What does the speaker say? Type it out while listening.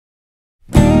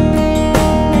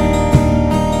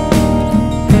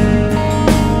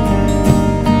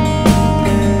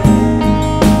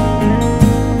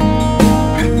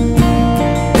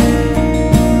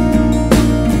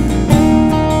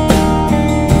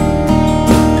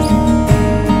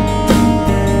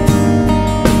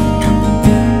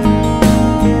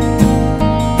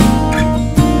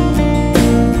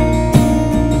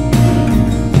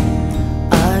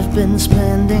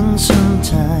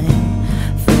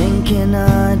thinking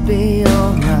I'd be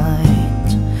alright.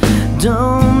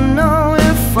 Don't know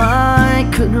if I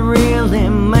could really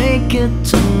make it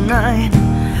tonight.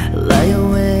 Lie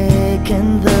awake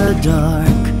in the dark,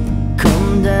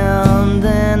 come down,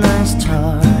 then I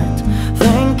start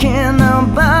thinking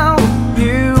about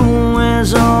you.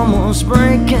 Is almost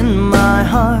breaking my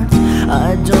heart.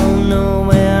 I don't know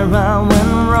where I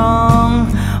went wrong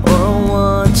or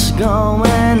what's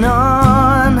going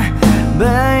on.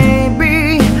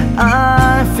 Baby,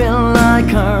 I feel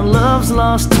like our love's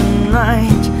lost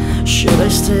tonight. Should I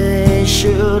stay?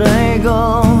 Should I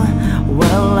go?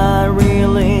 Well, I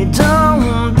really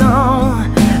don't know.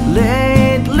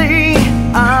 Lately,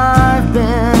 I've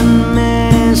been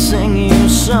missing you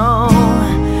so.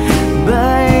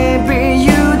 Baby,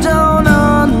 you don't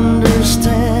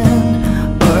understand.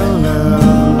 Our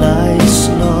love lies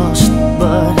lost,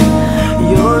 but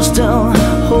you're still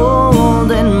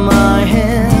holding my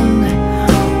hand.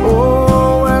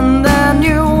 Oh, and then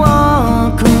you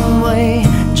walk away.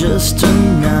 Just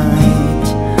tonight,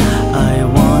 I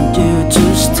want you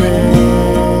to stay.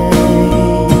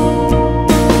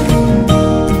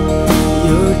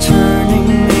 You're turning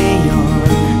me on,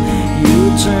 you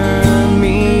turn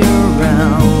me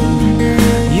around,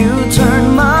 you turn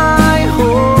my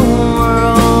whole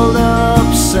world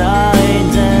upside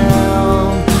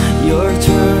down. You're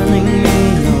turning me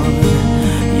on,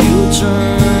 you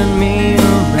turn me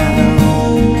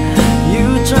around, you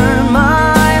turn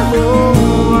my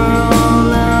whole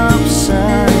world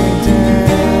upside down.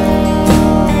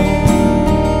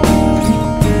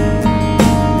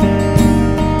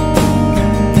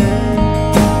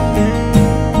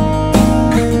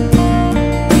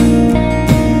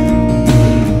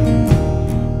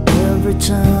 Every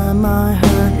time I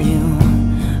hurt you,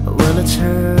 well, it's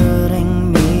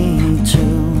hurting me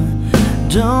too.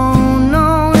 Don't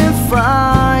know if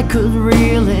I could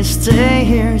really stay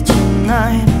here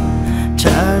tonight.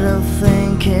 Tired of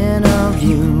thinking of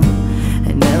you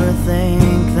and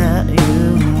everything that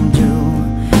you do.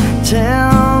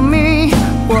 Tell me,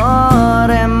 what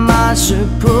am I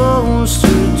supposed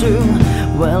to do?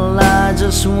 Well, I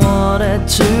just wanted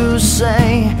to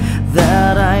say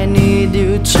that I need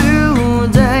you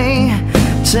today.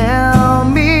 Tell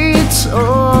me it's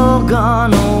all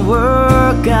gonna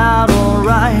work out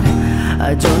alright.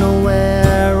 I don't know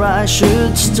where I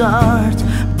should start,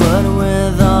 but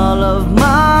with all of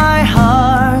my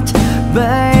heart,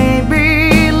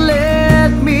 baby,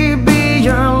 let me be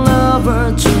your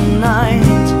lover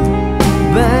tonight.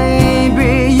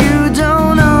 Baby, you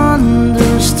don't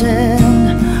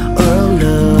understand. Our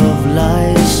love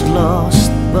lies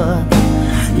lost, but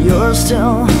you're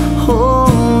still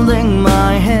holding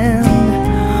my hand.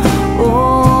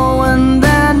 Oh, and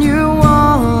then you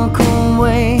walk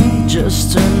away.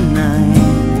 Just tonight,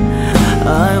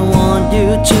 I want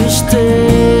you to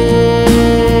stay.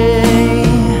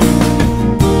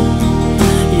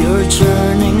 You're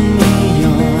turning me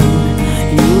on,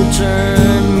 you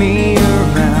turn me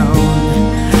around,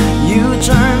 you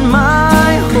turn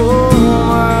my whole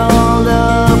world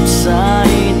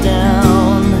upside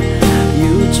down.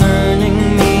 You turning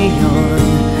me on,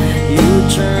 you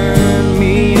turn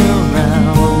me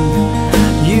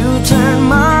around, you turn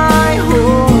my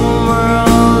whole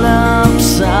world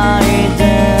upside down.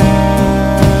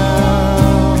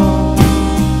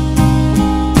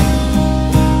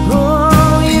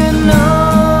 Oh, you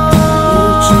know,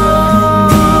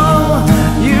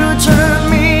 you turn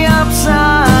me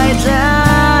upside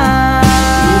down.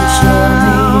 You turn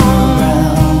me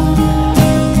around.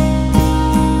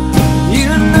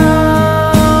 You know,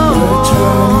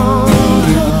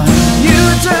 you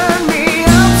turn me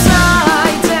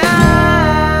upside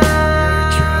down.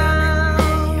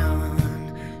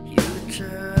 You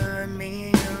turn me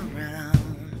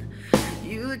around,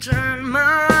 you turn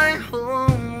my